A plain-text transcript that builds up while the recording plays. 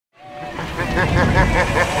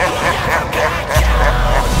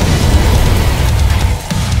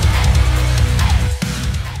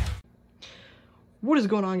What is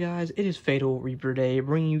going on, guys? It is Fatal Reaper Day,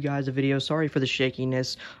 bringing you guys a video. Sorry for the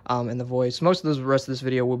shakiness and the voice. Most of the rest of this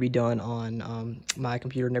video will be done on my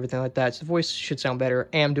computer and everything like that, so the voice should sound better.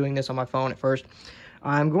 I am doing this on my phone at first.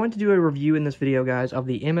 I'm going to do a review in this video, guys, of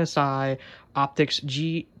the MSI Optix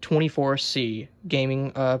G24C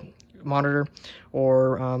gaming monitor,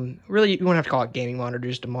 or really, you won't have to call it gaming monitor,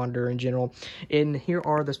 just a monitor in general. And here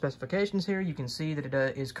are the specifications here. You can see that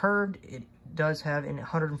it is curved. It does have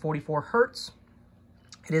 144 hertz.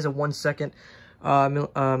 It is a 1 second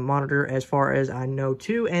monitor as far as I know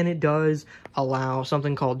too, and it does allow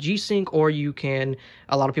something called Gsync, or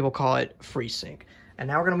a lot of people call it FreeSync. And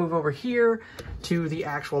now we're going to move over here to the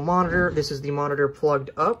actual monitor. This is the monitor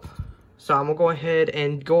plugged up. So I'm going to go ahead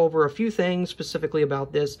and go over a few things specifically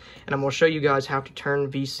about this, and I'm going to show you guys how to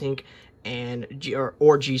turn VSync and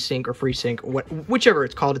or Gsync or FreeSync, whichever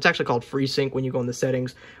it's called. It's actually called FreeSync when you go in the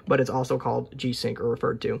settings, but it's also called Gsync or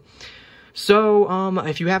referred to. So,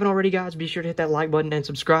 if you haven't already, guys, be sure to hit that like button and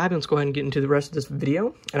subscribe. And let's go ahead and get into the rest of this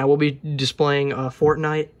video. And I will be displaying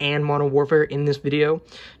Fortnite and Modern Warfare in this video,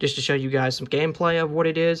 just to show you guys some gameplay of what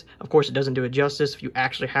it is. Of course, it doesn't do it justice. If you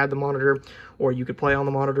actually had the monitor, or you could play on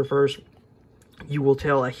the monitor first, you will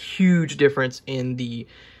tell a huge difference in the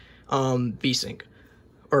VSync,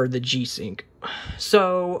 or the Gsync.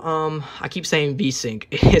 So, I keep saying VSync.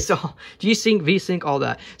 It's all Gsync, VSync, all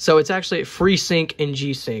that. So, it's actually FreeSync and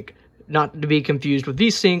Gsync. Not to be confused with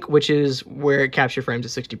VSync, which is where it caps your frames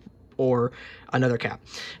at 60 or another cap.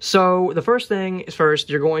 So the first thing is first,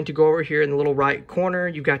 you're going to go over here in the little right corner.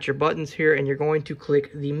 You've got your buttons here, and you're going to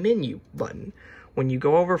click the menu button. When you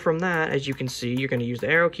go over from that, as you can see, you're going to use the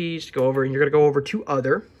arrow keys to go over, and you're going to go over to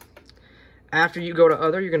Other. After you go to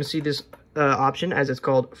Other, you're going to see this option as it's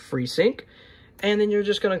called FreeSync. And then you're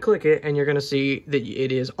just going to click it, and you're going to see that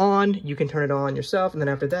it is on. You can turn it on yourself, and then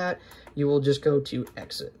after that, you will just go to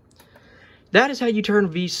Exit. That is how you turn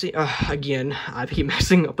VSync, again, I keep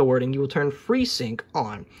messing up the wording, you will turn FreeSync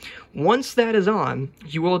on. Once that is on,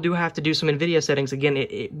 you will have to do some NVIDIA settings. Again,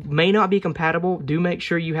 it may not be compatible. Do make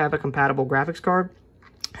sure you have a compatible graphics card.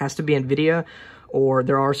 It has to be NVIDIA, or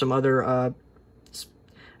there are some other,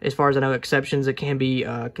 as far as I know, exceptions that can be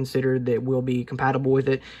considered that will be compatible with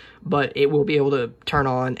it. But it will be able to turn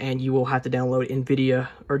on, and you will have to download NVIDIA,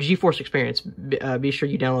 or GeForce Experience. Be sure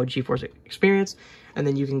you download GeForce Experience, and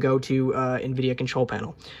then you can go to NVIDIA Control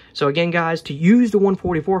Panel. So again, guys, to use the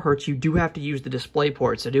 144 hertz, you do have to use the display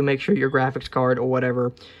port. So do make sure your graphics card or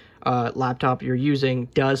whatever laptop you're using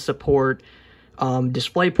does support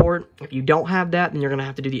DisplayPort. If you don't have that, then you're going to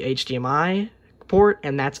have to do the HDMI port,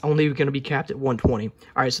 and that's only going to be capped at 120. All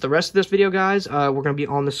right, so the rest of this video, guys, we're going to be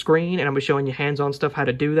on the screen, and I'm going to be showing you hands-on stuff, how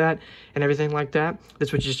to do that, and everything like that.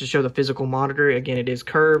 This was just to show the physical monitor. Again, it is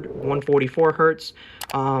curved, 144 hertz.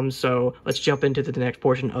 So let's jump into the next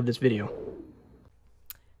portion of this video.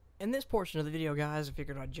 In this portion of the video, guys, I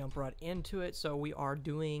figured I'd jump right into it. So we are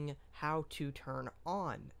doing how to turn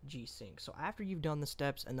on Gsync. So after you've done the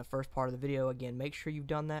steps in the first part of the video, again, make sure you've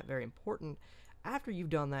done that. Very important. After you've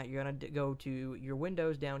done that, you're going to go to your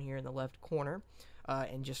Windows down here in the left corner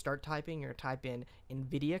and just start typing. You're going to type in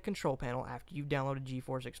NVIDIA Control Panel after you've downloaded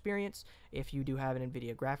GeForce Experience, if you do have an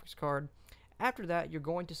NVIDIA graphics card. After that, you're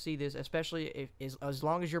going to see this, especially as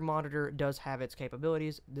long as your monitor does have its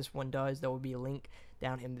capabilities. This one does. There will be a link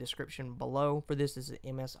down in the description below for this. This is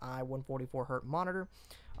an MSI 144Hz monitor,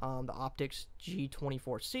 the Optix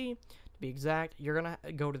G24C to be exact. You're going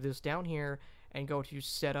to go to this down here and go to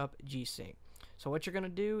Setup Gsync. So what you're going to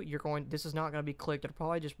do, this is not going to be clicked. It'll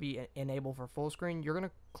probably just be enable for full screen. You're going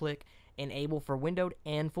to click enable for windowed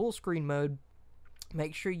and full screen mode.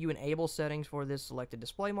 Make sure you enable settings for this selected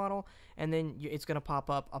display model, and then it's going to pop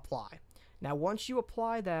up apply. Now, once you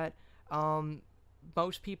apply that,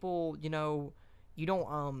 most people, you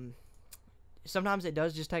don't, sometimes it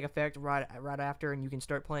does just take effect right after, and you can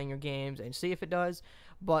start playing your games and see if it does.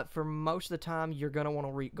 But for most of the time, you're going to want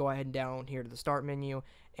to go ahead and down here to the start menu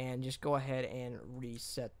and just go ahead and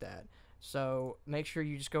reset that. So make sure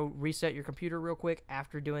you just go reset your computer real quick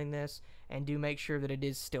after doing this, and do make sure that it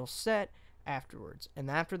is still set afterwards. And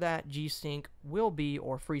after that, Gsync will be,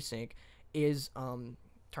 or FreeSync is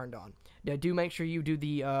turned on. Now do make sure you do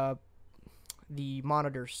the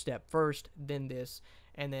monitor step first, then this,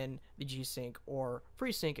 and then the Gsync or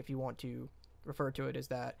FreeSync, if you want to refer to it as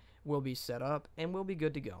that, will be set up and will be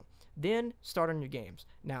good to go. Then start on your games.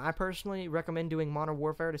 Now I personally recommend doing Modern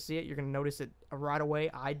Warfare to see it. You're going to notice it right away.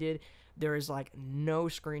 I did. There is like no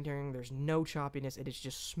screen tearing, there's no choppiness, it is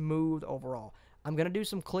just smooth overall. I'm going to do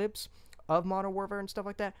some clips of Modern Warfare and stuff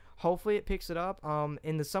like that. Hopefully it picks it up.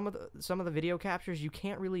 In some of the video captures, you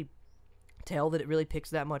can't really tell that it really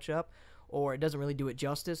picks that much up, or it doesn't really do it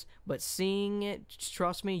justice. But seeing it,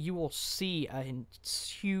 trust me, you will see a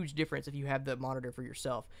huge difference if you have the monitor for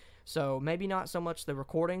yourself. So maybe not so much the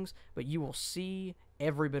recordings, but you will see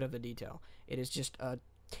every bit of the detail. It is just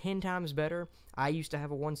 10 times better. I used to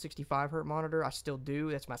have a 165 hertz monitor. I still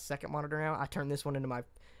do. That's my second monitor now. I turned this one into my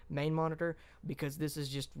main monitor because this is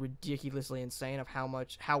just ridiculously insane of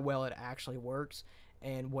how well it actually works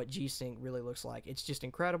and what Gsync really looks like. It's just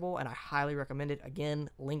incredible, and I highly recommend it. Again,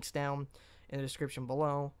 links down in the description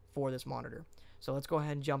below for this monitor. So let's go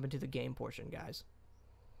ahead and jump into the game portion, guys.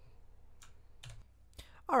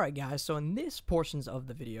 Alright guys, so in this portions of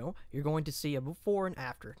the video, you're going to see a before and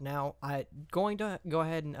after. Now, I'm going to go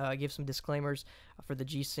ahead and give some disclaimers for the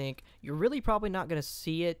Gsync. You're really probably not going to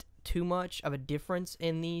see it too much of a difference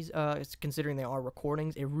in these, considering they are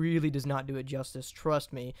recordings. It really does not do it justice,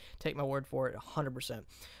 trust me. Take my word for it, 100%.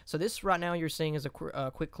 So this right now you're seeing is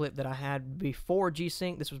a quick clip that I had before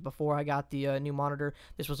Gsync. This was before I got the new monitor.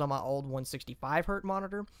 This was on my old 165 hertz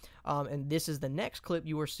monitor. And this is the next clip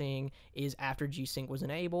you are seeing is after Gsync was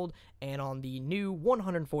enabled and on the new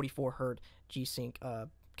 144 hertz Gsync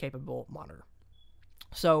capable monitor.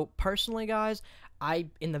 So personally, guys,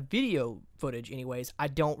 in the video footage anyways, I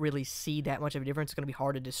don't really see that much of a difference. It's going to be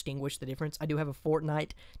hard to distinguish the difference. I do have a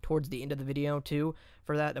Fortnite towards the end of the video too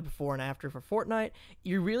for that, the before and after for Fortnite.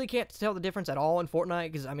 You really can't tell the difference at all in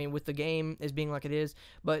Fortnite because, I mean, with the game as being like it is.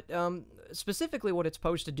 But specifically what it's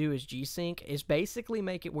supposed to do is Gsync is basically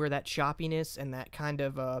make it where that choppiness and that kind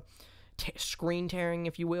of screen tearing,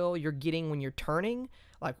 if you will, you're getting when you're turning,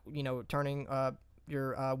 like, you know, turning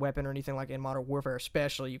your weapon or anything like in Modern Warfare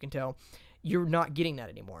especially, you can tell you're not getting that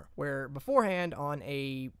anymore. Where beforehand on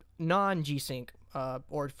a non-Gsync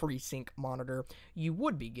or FreeSync monitor, you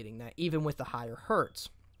would be getting that even with the higher hertz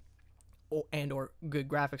or good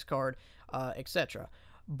graphics card, etc.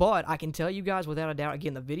 But I can tell you guys without a doubt,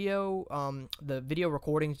 again, the video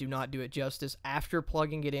recordings do not do it justice. After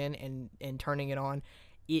plugging it in and turning it on,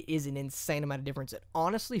 it is an insane amount of difference. It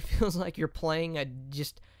honestly feels like you're playing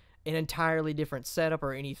just an entirely different setup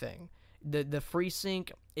or anything. The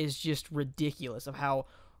FreeSync is just ridiculous of how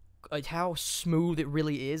smooth it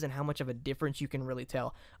really is and how much of a difference you can really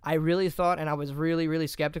tell. I really thought, and I was really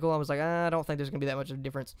skeptical. I was like, I don't think there's gonna be that much of a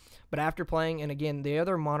difference. But after playing, and again, the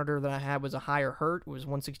other monitor that I had was a higher hertz. It was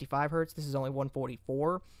 165 hertz. This is only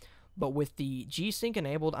 144. But with the Gsync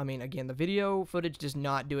enabled, I mean, again, the video footage does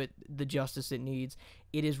not do it the justice it needs.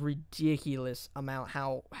 It is ridiculous amount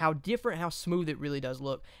how different, how smooth it really does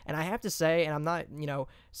look. And I have to say, and I'm not, you know,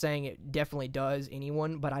 saying it definitely does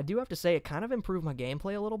anyone, but I do have to say it kind of improved my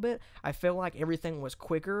gameplay a little bit. I feel like everything was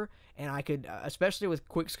quicker, and I could, especially with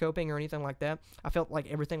quick scoping or anything like that, I felt like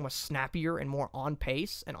everything was snappier and more on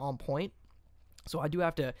pace and on point. So I do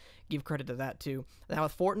have to give credit to that too. Now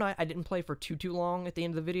with Fortnite, I didn't play for too long at the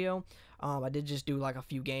end of the video. I did just do like a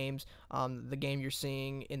few games. The game you're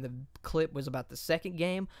seeing in the clip was about the second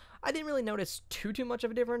game. I didn't really notice too much of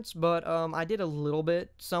a difference, but I did a little bit,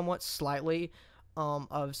 somewhat slightly,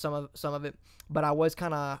 of some of it. But I was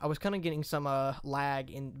kind of getting some lag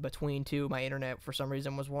in between too. My internet for some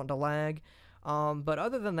reason was wanting to lag. But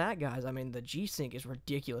other than that, guys, I mean, the Gsync is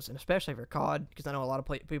ridiculous, and especially for COD, because I know a lot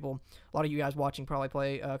of you guys watching probably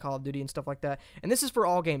play Call of Duty and stuff like that. And this is for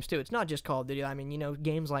all games, too. It's not just Call of Duty. I mean, you know,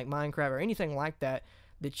 games like Minecraft or anything like that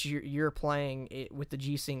you're playing it with the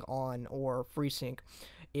Gsync on or FreeSync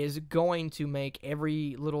is going to make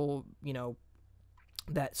every little, you know,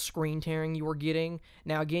 that screen tearing you were getting.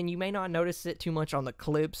 Now, again, you may not notice it too much on the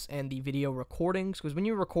clips and the video recordings, because when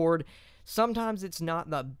you record, sometimes it's not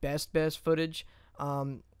the best footage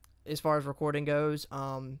as far as recording goes.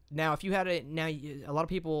 Now, if you had it, a lot of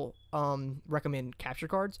people recommend capture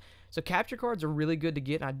cards. So capture cards are really good to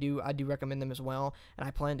get, and I do recommend them as well, and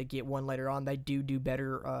I plan to get one later on. They do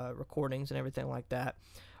better recordings and everything like that.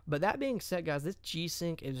 But that being said, guys, this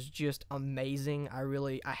Gsync is just amazing.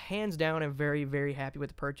 I hands down am very happy with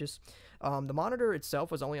the purchase. The monitor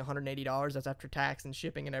itself was only $180. That's after tax and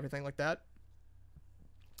shipping and everything like that.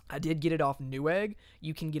 I did get it off Newegg.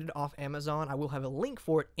 You can get it off Amazon. I will have a link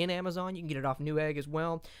for it in Amazon. You can get it off Newegg as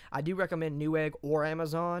well. I do recommend Newegg or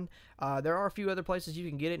Amazon. There are a few other places you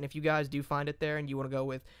can get it, and if you guys do find it there and you want to go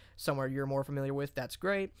with somewhere you're more familiar with, that's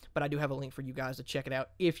great. But I do have a link for you guys to check it out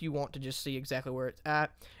if you want to just see exactly where it's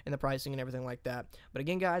at and the pricing and everything like that. But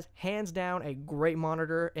again, guys, hands down, a great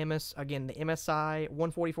monitor. Again, the MSI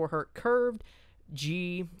 144 hertz curved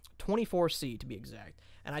G24C to be exact.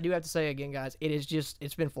 And I do have to say again, guys,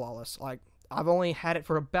 it's been flawless. Like, I've only had it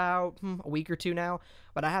for about a week or two now,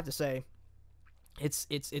 but I have to say,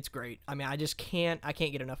 It's great. I mean, I can't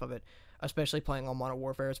get enough of it, especially playing on Modern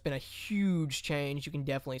Warfare. It's been a huge change. You can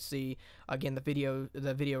definitely see, again, the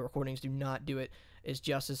video recordings do not do it as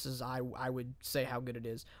justice as I would say how good it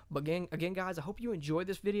is. But again, guys, I hope you enjoyed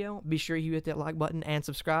this video. Be sure you hit that like button and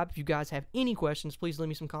subscribe. If you guys have any questions, please leave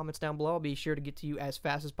me some comments down below. I'll be sure to get to you as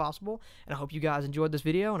fast as possible. And I hope you guys enjoyed this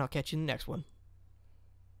video, and I'll catch you in the next one.